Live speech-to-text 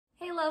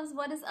loves,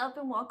 what is up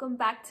and welcome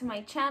back to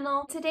my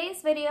channel.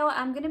 Today's video,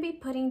 I'm going to be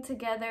putting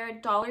together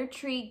Dollar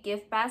Tree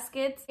gift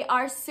baskets. They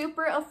are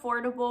super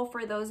affordable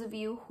for those of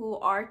you who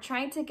are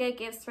trying to get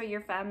gifts for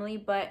your family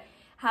but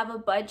have a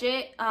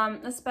budget,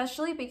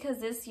 especially because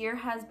this year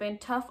has been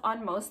tough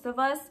on most of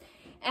us.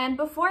 And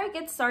before I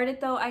get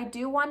started though, I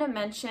do want to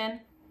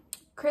mention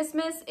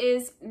Christmas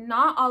is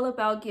not all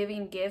about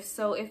giving gifts.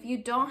 So if you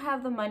don't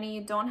have the money,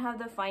 you don't have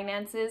the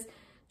finances,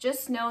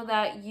 just know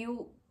that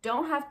you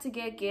don't have to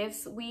get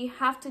gifts. We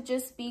have to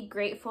just be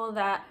grateful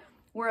that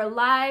we're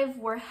alive,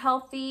 we're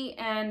healthy,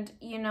 and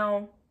you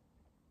know,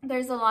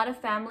 there's a lot of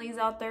families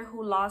out there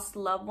who lost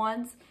loved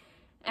ones,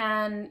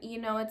 and you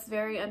know, it's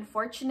very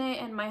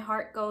unfortunate, and my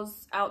heart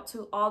goes out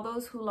to all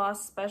those who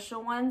lost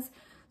special ones.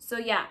 So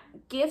yeah,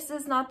 gifts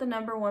is not the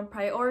 #1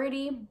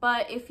 priority,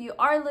 but if you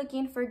are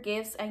looking for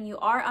gifts and you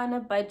are on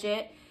a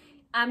budget,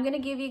 I'm gonna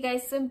give you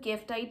guys some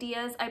gift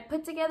ideas. I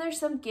put together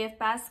some gift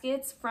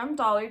baskets from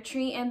Dollar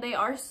Tree and they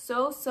are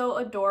so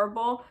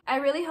adorable. I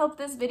really hope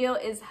this video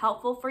is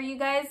helpful for you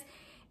guys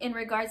in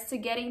regards to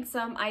getting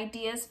some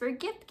ideas for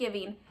gift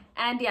giving.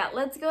 And yeah,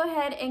 let's go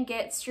ahead and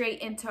get straight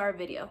into our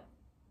video.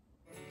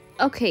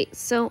 Okay,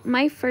 so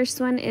my first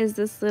one is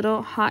this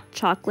little hot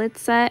chocolate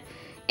set,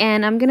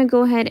 and I'm gonna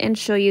go ahead and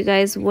show you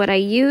guys what I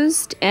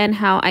used and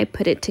how I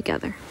put it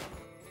together.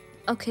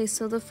 Okay,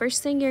 so the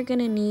first thing you're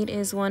gonna need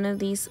is one of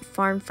these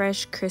Farm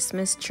Fresh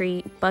Christmas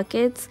tree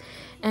buckets,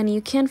 and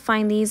you can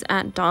find these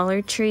at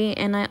Dollar Tree.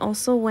 And I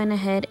also went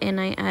ahead and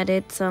I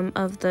added some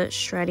of the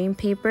shredding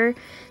paper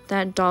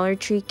that Dollar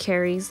Tree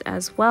carries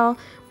as well.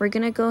 We're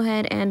gonna go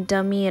ahead and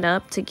dummy it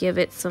up to give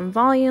it some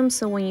volume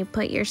so when you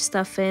put your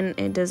stuff in,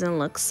 it doesn't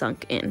look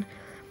sunk in.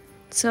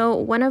 So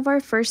one of our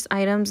first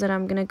items that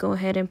I'm gonna go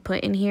ahead and put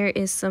in here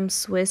is some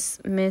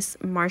Swiss Miss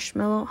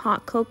Marshmallow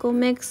Hot Cocoa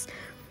Mix.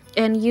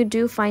 And you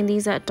do find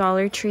these at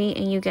Dollar Tree,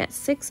 and you get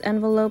 6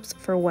 envelopes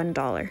for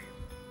 $1.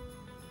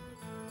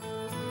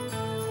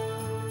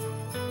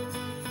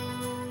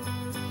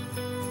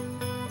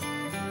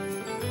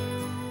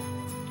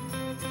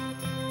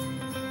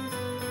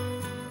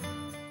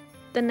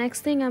 The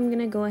next thing I'm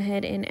gonna go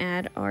ahead and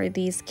add are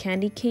these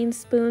candy cane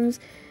spoons.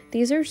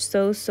 These are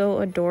so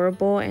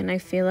adorable, and I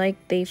feel like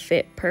they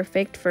fit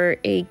perfect for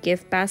a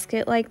gift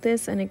basket like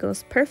this, and it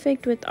goes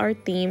perfect with our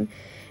theme.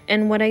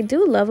 And what I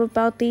do love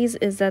about these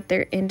is that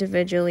they're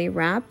individually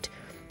wrapped.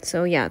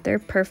 So yeah, they're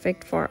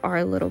perfect for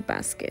our little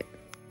basket.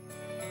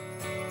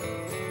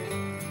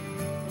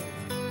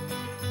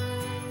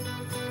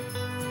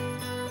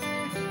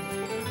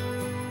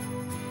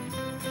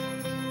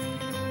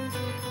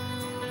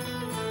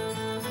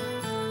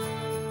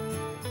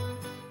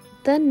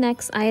 The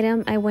next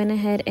item I went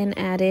ahead and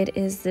added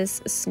is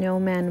this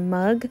snowman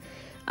mug.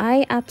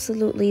 I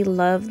absolutely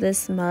love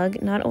this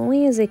mug. Not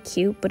only is it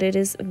cute, but it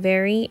is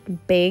very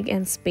big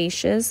and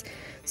spacious.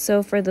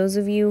 So for those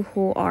of you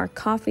who are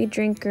coffee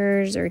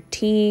drinkers or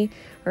tea,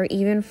 or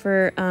even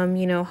for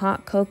you know,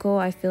 hot cocoa,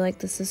 I feel like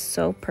this is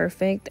so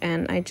perfect,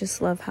 and I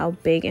just love how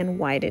big and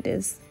wide it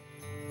is.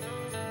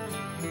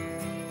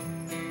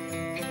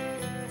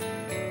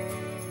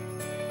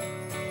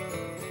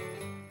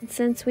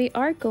 Since we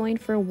are going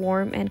for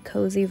warm and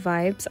cozy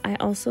vibes, I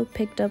also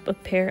picked up a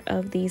pair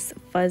of these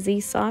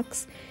fuzzy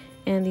socks,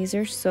 and these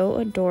are so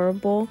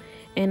adorable,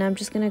 and I'm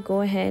just gonna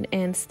go ahead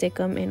and stick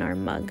them in our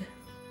mug.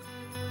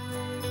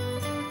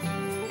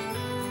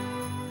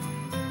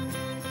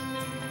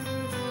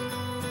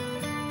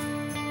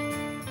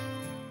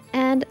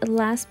 And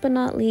last but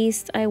not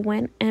least, I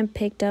went and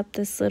picked up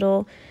this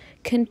little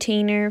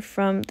container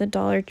from the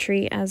Dollar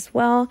Tree as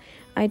well.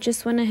 I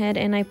just went ahead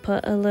and I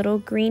put a little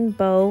green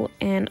bow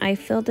and I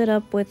filled it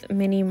up with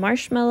mini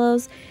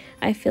marshmallows.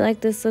 I feel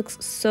like this looks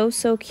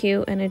so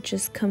cute, and it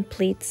just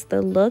completes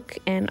the look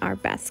and our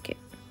basket.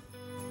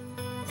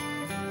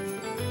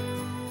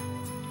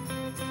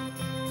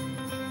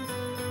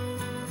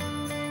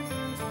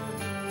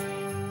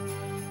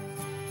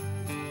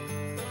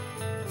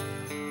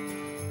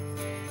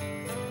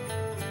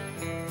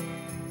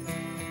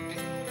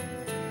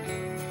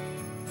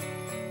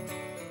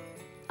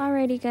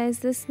 Alrighty guys,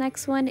 this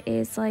next one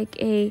is like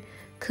a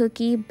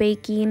cookie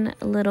baking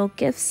little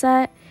gift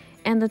set,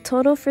 and the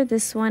total for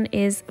this one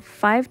is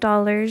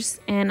 $5,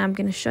 and I'm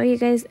going to show you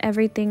guys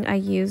everything I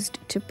used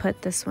to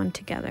put this one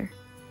together.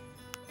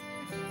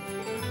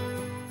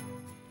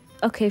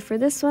 Okay, for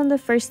this one, the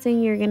first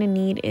thing you're going to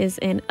need is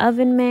an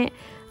oven mitt.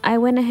 I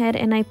went ahead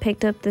and I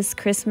picked up this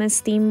Christmas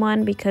theme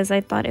one because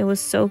I thought it was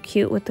so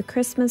cute with the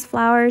Christmas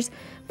flowers,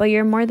 but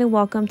you're more than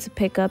welcome to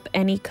pick up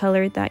any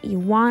color that you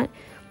want.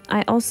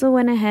 I also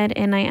went ahead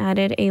and I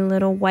added a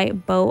little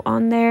white bow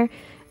on there.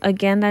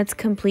 Again, that's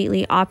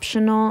completely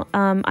optional.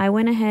 I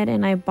went ahead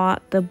and I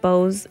bought the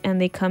bows, and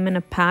they come in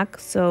a pack,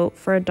 so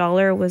for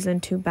 $1 it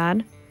wasn't too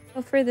bad.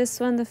 So for this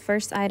one, the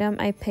first item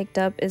I picked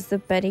up is the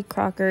Betty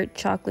Crocker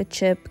chocolate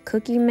chip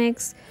cookie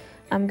mix.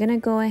 I'm gonna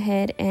go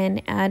ahead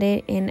and add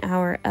it in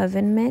our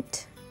oven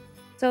mitt.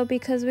 So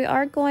because we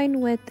are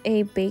going with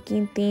a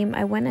baking theme,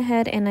 I went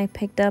ahead and I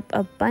picked up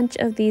a bunch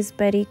of these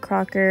Betty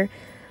Crocker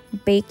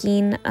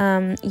baking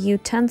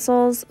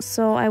utensils.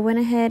 So I went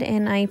ahead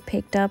and I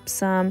picked up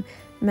some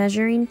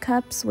measuring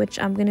cups, which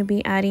I'm going to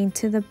be adding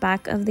to the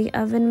back of the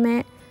oven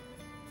mitt.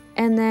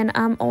 And then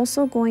I'm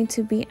also going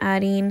to be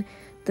adding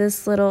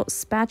this little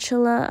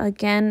spatula.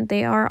 Again,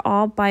 they are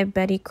all by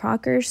Betty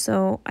Crocker,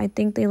 so I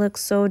think they look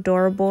so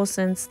adorable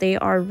since they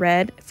are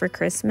red for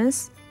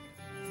Christmas.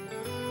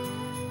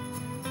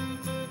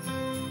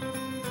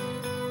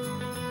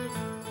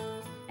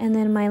 And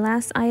then my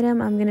last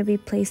item I'm going to be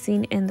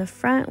placing in the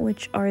front,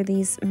 which are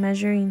these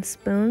measuring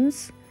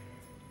spoons.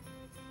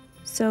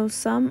 So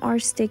some are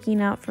sticking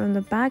out from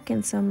the back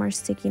and some are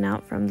sticking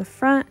out from the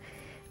front.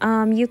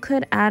 You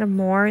could add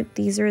more.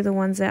 These are the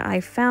ones that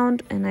I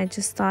found and I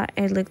just thought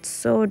it looked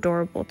so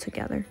adorable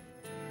together.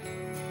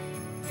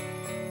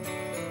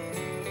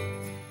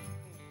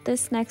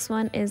 This next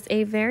one is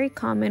a very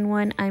common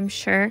one, I'm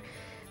sure,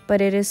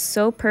 but it is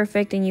so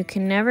perfect and you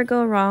can never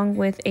go wrong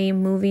with a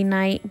movie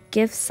night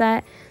gift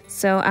set.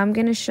 So I'm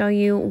going to show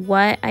you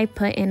what I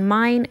put in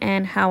mine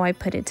and how I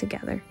put it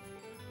together.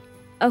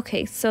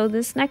 Okay, so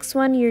this next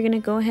one, you're going to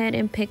go ahead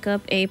and pick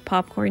up a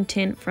popcorn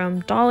tin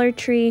from Dollar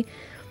Tree.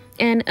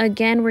 And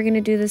again, we're going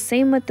to do the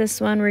same with this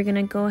one. We're going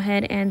to go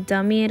ahead and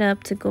dummy it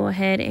up to go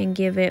ahead and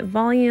give it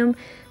volume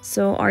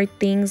so our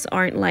things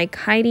aren't like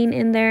hiding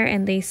in there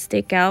and they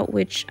stick out,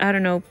 which I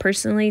don't know,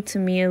 personally to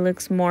me it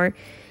looks more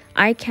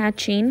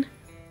eye-catching.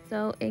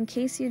 So in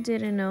case you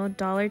didn't know,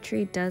 Dollar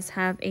Tree does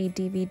have a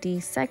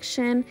DVD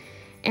section,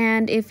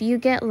 and if you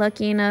get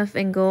lucky enough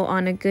and go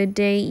on a good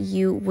day,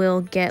 you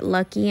will get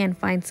lucky and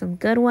find some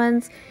good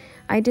ones.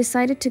 I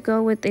decided to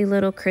go with a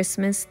little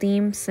Christmas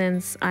theme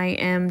since I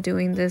am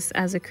doing this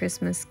as a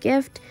Christmas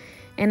gift,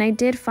 and I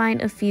did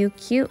find a few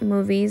cute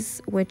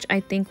movies which I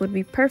think would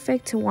be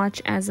perfect to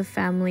watch as a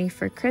family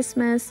for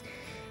Christmas.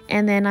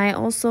 And then I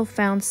also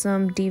found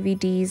some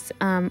DVDs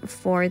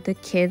for the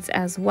kids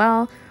as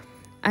well.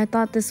 I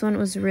thought this one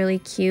was really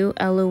cute,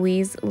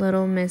 Eloise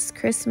Little Miss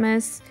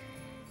Christmas.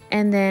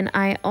 And then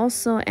I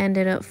also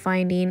ended up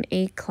finding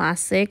a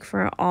classic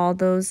for all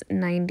those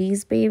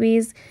 90s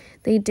babies.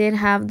 They did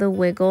have the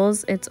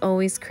Wiggles, It's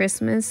Always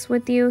Christmas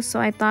with You,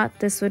 so I thought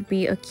this would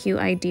be a cute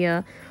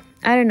idea.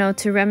 I don't know,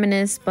 to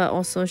reminisce but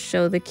also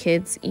show the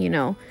kids, you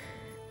know,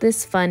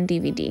 this fun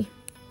DVD.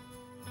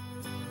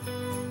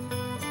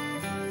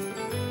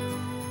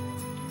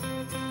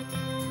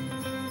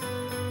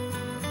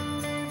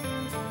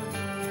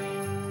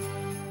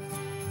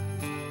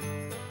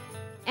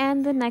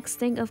 And the next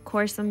thing, of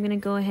course, I'm going to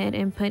go ahead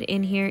and put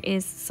in here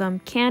is some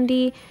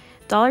candy.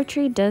 Dollar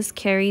Tree does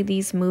carry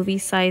these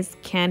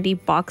movie-sized candy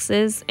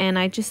boxes, and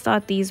I just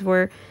thought these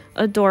were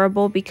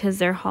adorable because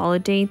they're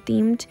holiday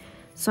themed.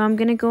 So I'm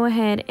going to go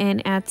ahead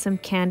and add some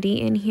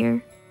candy in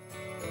here.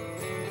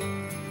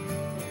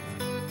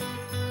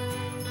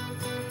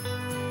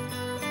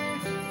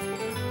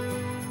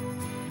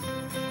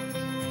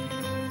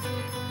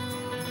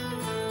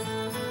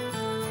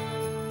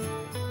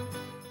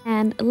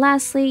 And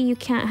lastly, you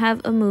can't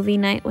have a movie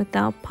night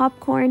without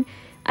popcorn.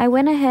 I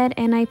went ahead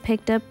and I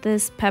picked up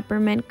this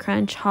Peppermint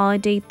Crunch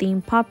holiday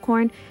themed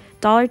popcorn.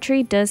 Dollar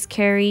Tree does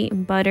carry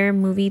butter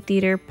movie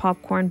theater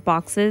popcorn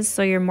boxes,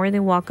 so you're more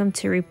than welcome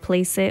to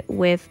replace it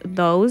with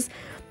those.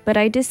 But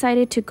I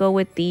decided to go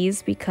with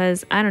these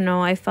because, I don't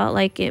know, I felt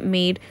like it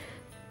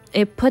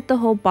put the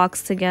whole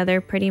box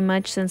together pretty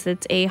much since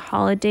it's a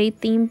holiday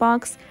theme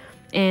box,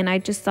 and I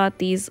just thought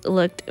these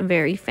looked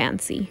very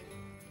fancy.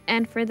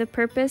 And for the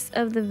purpose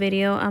of the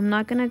video, I'm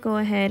not going to go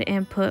ahead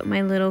and put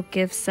my little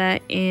gift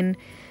set in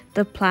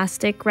the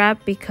plastic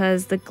wrap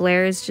because the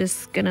glare is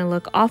just going to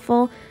look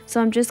awful.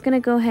 So I'm just going to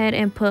go ahead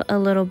and put a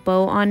little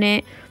bow on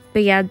it.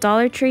 But yeah,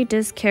 Dollar Tree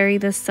does carry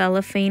the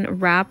cellophane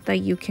wrap that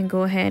you can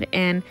go ahead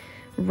and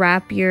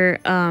wrap your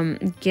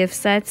gift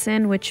sets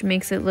in, which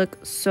makes it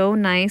look so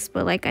nice.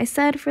 But like I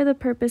said, for the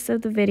purpose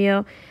of the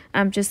video,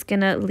 I'm just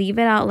going to leave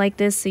it out like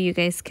this so you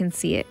guys can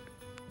see it.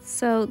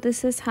 So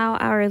this is how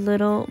our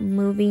little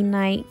movie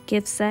night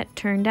gift set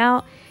turned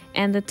out,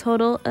 and the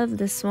total of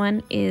this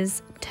one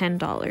is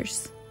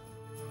 $10.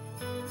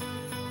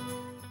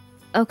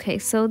 Okay,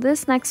 so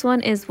this next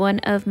one is one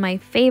of my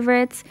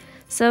favorites.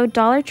 So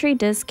Dollar Tree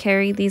does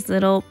carry these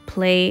little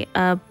play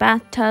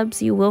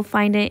bathtubs. You will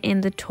find it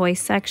in the toy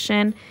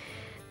section.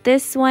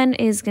 This one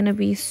is going to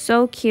be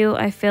so cute.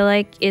 I feel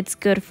like it's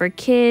good for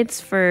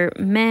kids, for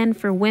men,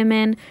 for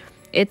women.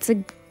 It's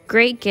a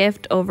great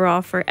gift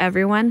overall for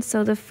everyone.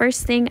 So the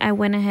first thing I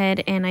went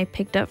ahead and I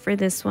picked up for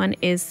this one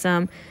is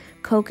some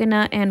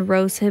coconut and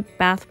rosehip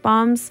bath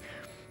bombs.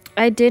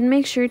 I did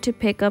make sure to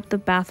pick up the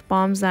bath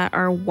bombs that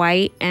are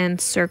white and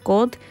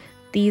circled.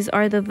 These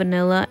are the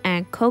vanilla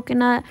and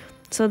coconut.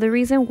 So the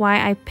reason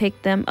why I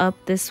picked them up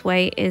this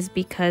way is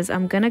because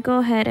I'm gonna go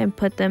ahead and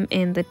put them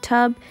in the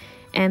tub,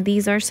 and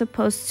these are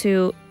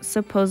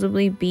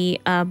supposedly be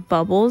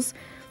bubbles.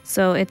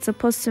 So it's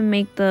supposed to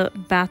make the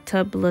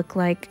bathtub look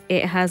like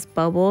it has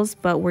bubbles,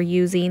 but we're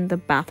using the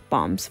bath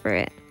bombs for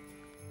it.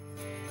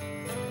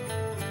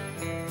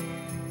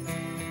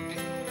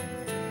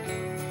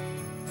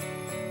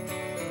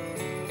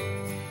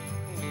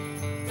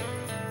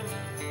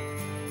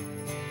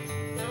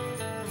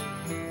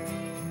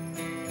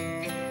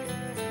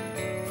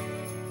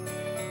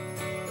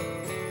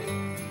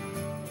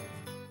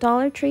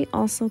 Dollar Tree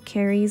also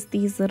carries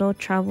these little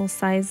travel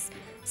size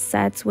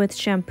sets with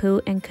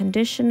shampoo and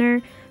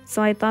conditioner,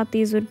 so I thought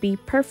these would be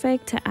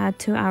perfect to add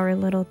to our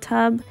little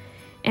tub.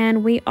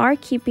 And we are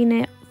keeping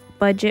it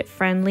budget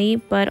friendly,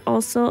 but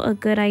also a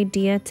good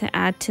idea to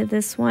add to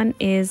this one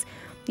is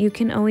you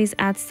can always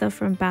add stuff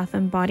from Bath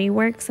and Body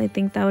Works. I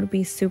think that would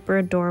be super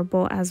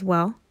adorable as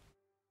well.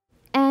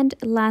 And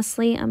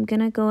lastly, I'm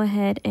gonna go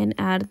ahead and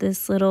add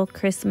this little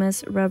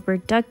Christmas rubber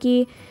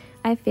ducky.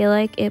 I feel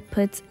like it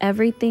puts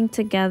everything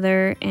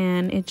together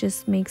and it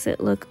just makes it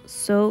look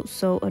so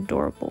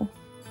adorable.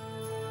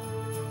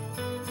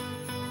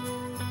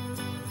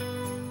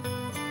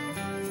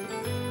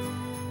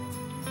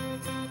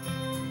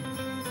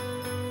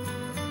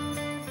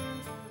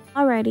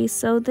 Alrighty,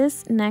 so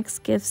this next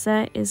gift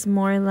set is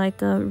more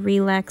like a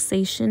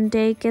relaxation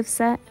day gift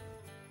set.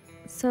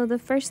 So the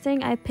first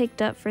thing I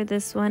picked up for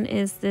this one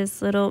is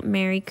this little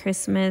Merry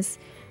Christmas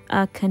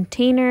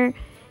container.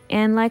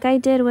 And like I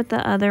did with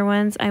the other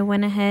ones, I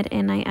went ahead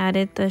and I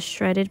added the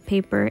shredded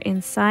paper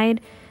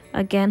inside.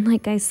 Again,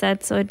 like I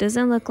said, so it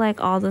doesn't look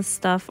like all the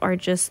stuff are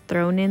just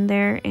thrown in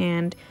there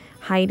and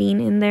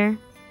hiding in there.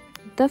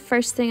 The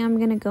first thing I'm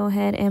going to go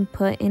ahead and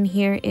put in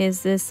here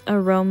is this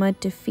aroma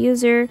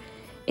diffuser.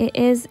 It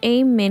is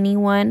a mini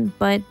one,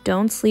 but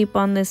don't sleep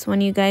on this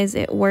one, you guys.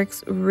 It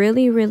works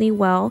really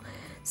well.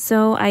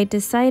 So I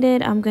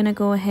decided I'm going to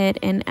go ahead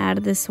and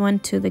add this one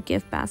to the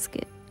gift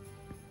basket.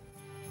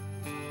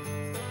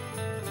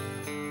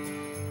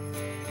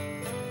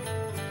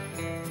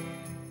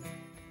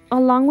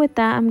 Along with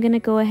that, I'm going to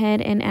go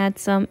ahead and add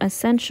some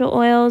essential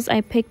oils.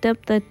 I picked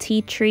up the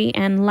tea tree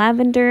and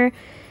lavender.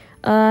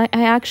 I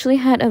actually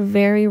had a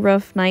very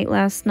rough night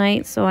last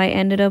night, so I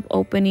ended up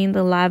opening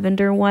the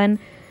lavender one.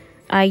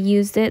 I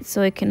used it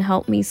so it can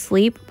help me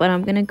sleep, but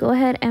I'm going to go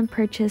ahead and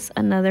purchase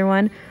another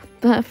one.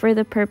 But for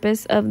the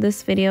purpose of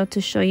this video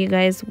to show you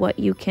guys what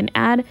you can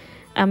add,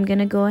 I'm going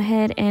to go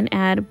ahead and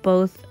add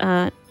both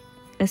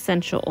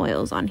essential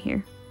oils on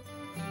here.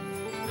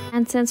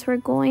 And since we're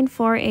going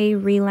for a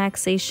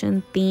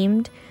relaxation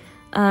themed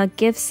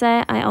gift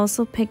set, I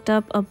also picked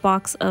up a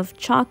box of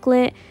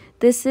chocolate.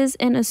 This is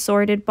an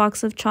assorted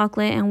box of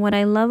chocolate, and what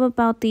I love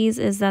about these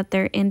is that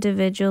they're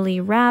individually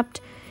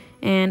wrapped.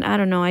 And I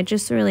don't know, I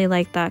just really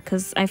like that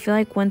because I feel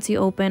like once you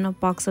open a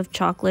box of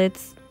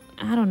chocolates,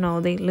 I don't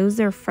know, they lose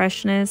their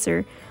freshness,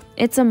 or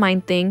it's a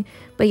mind thing.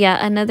 But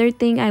yeah, another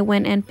thing I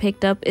went and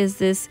picked up is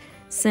this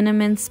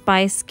cinnamon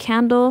spice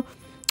candle.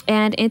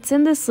 And it's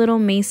in this little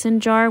mason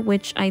jar,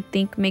 which I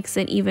think makes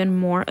it even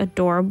more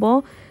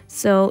adorable.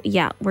 So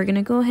yeah, we're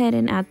gonna go ahead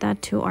and add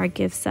that to our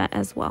gift set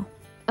as well.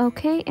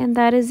 Okay, and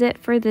that is it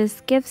for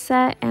this gift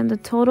set, and the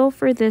total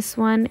for this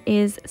one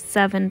is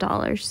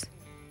 $7.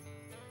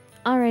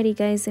 Alrighty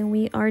guys, and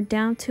we are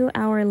down to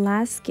our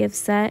last gift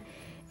set,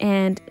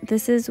 and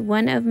this is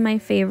one of my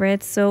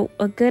favorites. So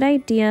a good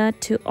idea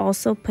to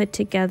also put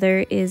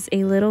together is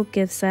a little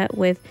gift set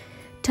with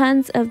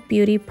tons of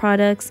beauty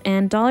products,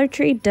 and Dollar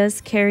Tree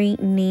does carry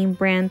name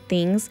brand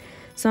things.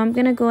 So I'm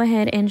gonna go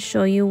ahead and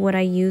show you what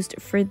I used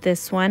for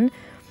this one.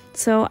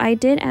 So I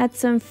did add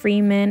some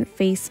Freeman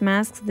face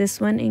masks. This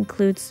one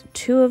includes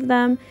 2 of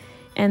them,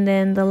 and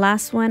then the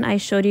last one I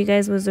showed you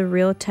guys was a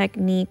Real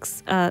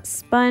Techniques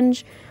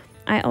sponge.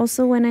 I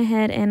also went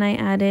ahead and I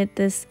added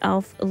this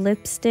e.l.f.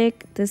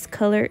 lipstick. This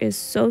color is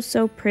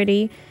so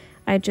pretty.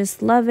 I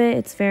just love it.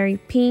 It's very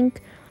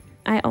pink.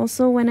 I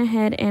also went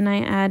ahead and I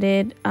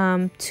added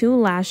 2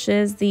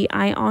 lashes. The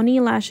Ioni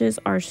lashes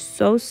are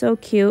so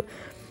cute,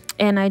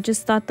 and I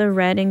just thought the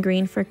red and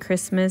green for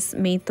Christmas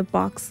made the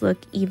box look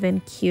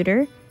even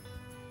cuter.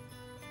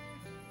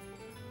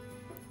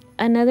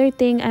 Another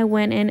thing I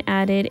went and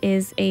added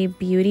is a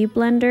beauty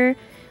blender.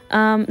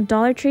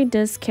 Dollar Tree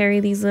does carry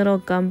these little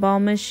gumball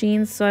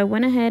machines, so I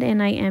went ahead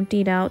and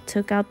I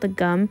took out the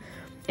gum,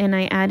 and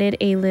I added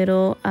a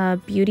little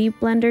beauty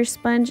blender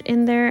sponge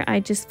in there. I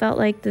just felt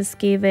like this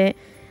gave it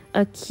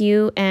a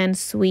cute and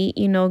sweet,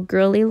 you know,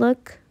 girly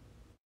look.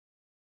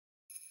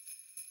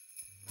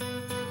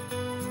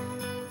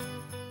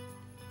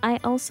 I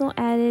also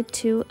added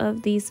 2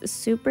 of these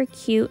super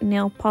cute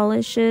nail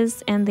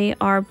polishes, and they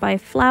are by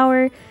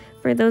Flower.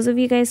 For those of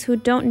you guys who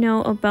don't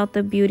know about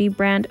the beauty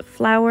brand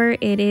Flower,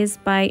 it is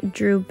by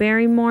Drew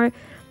Barrymore,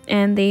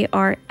 and they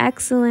are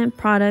excellent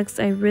products.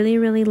 I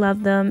really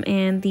love them,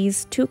 and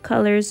these 2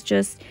 colors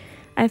just,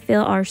 I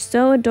feel, are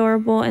so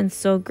adorable and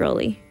so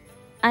girly.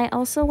 I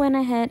also went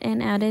ahead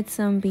and added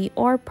some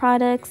Biore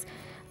products.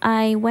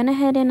 I went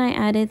ahead and I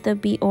added the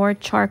Biore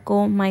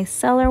Charcoal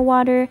Micellar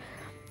Water,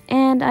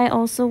 and I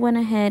also went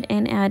ahead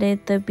and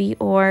added the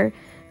Biore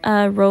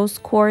Rose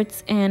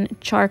Quartz and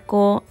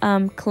Charcoal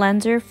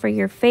Cleanser for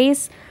your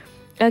face.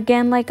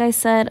 Again, like I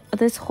said,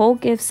 this whole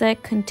gift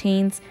set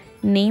contains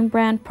name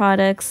brand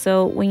products,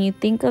 so when you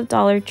think of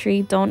Dollar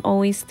Tree, don't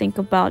always think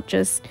about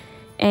just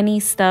any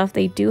stuff.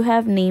 They do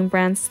have name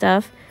brand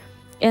stuff.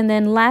 And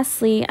then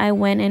lastly, I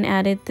went and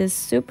added this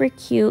super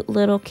cute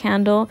little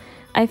candle.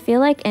 I feel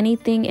like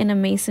anything in a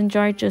mason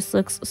jar just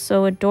looks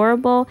so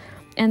adorable,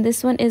 and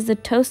this one is the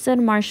toasted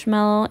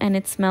marshmallow, and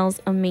it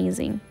smells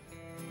amazing.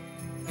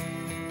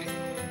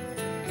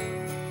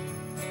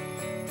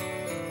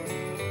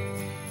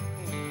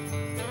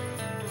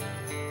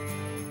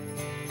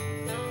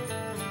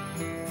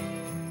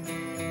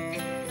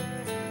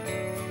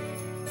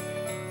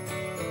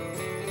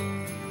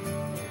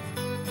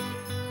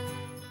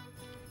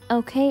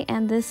 Okay,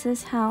 and this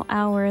is how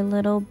our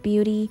little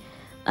beauty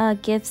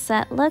gift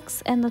set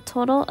looks, and the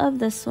total of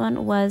this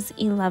one was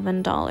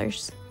 $11.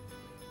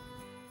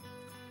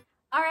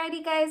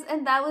 Alrighty guys,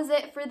 and that was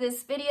it for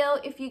this video.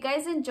 If you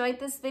guys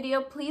enjoyed this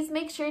video, please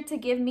make sure to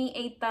give me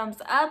a thumbs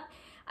up.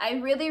 I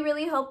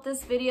really hope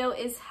this video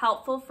is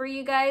helpful for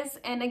you guys.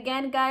 And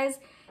again guys,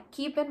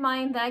 keep in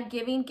mind that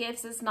giving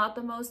gifts is not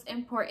the most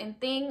important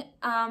thing.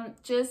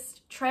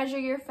 Just treasure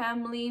your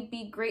family,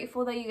 be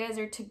grateful that you guys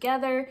are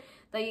together,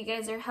 that you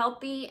guys are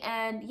healthy,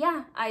 and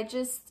yeah,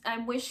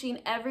 I'm wishing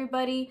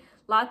everybody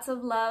lots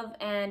of love.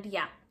 And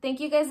yeah, thank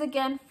you guys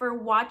again for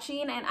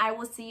watching, and I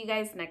will see you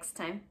guys next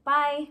time.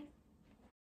 Bye.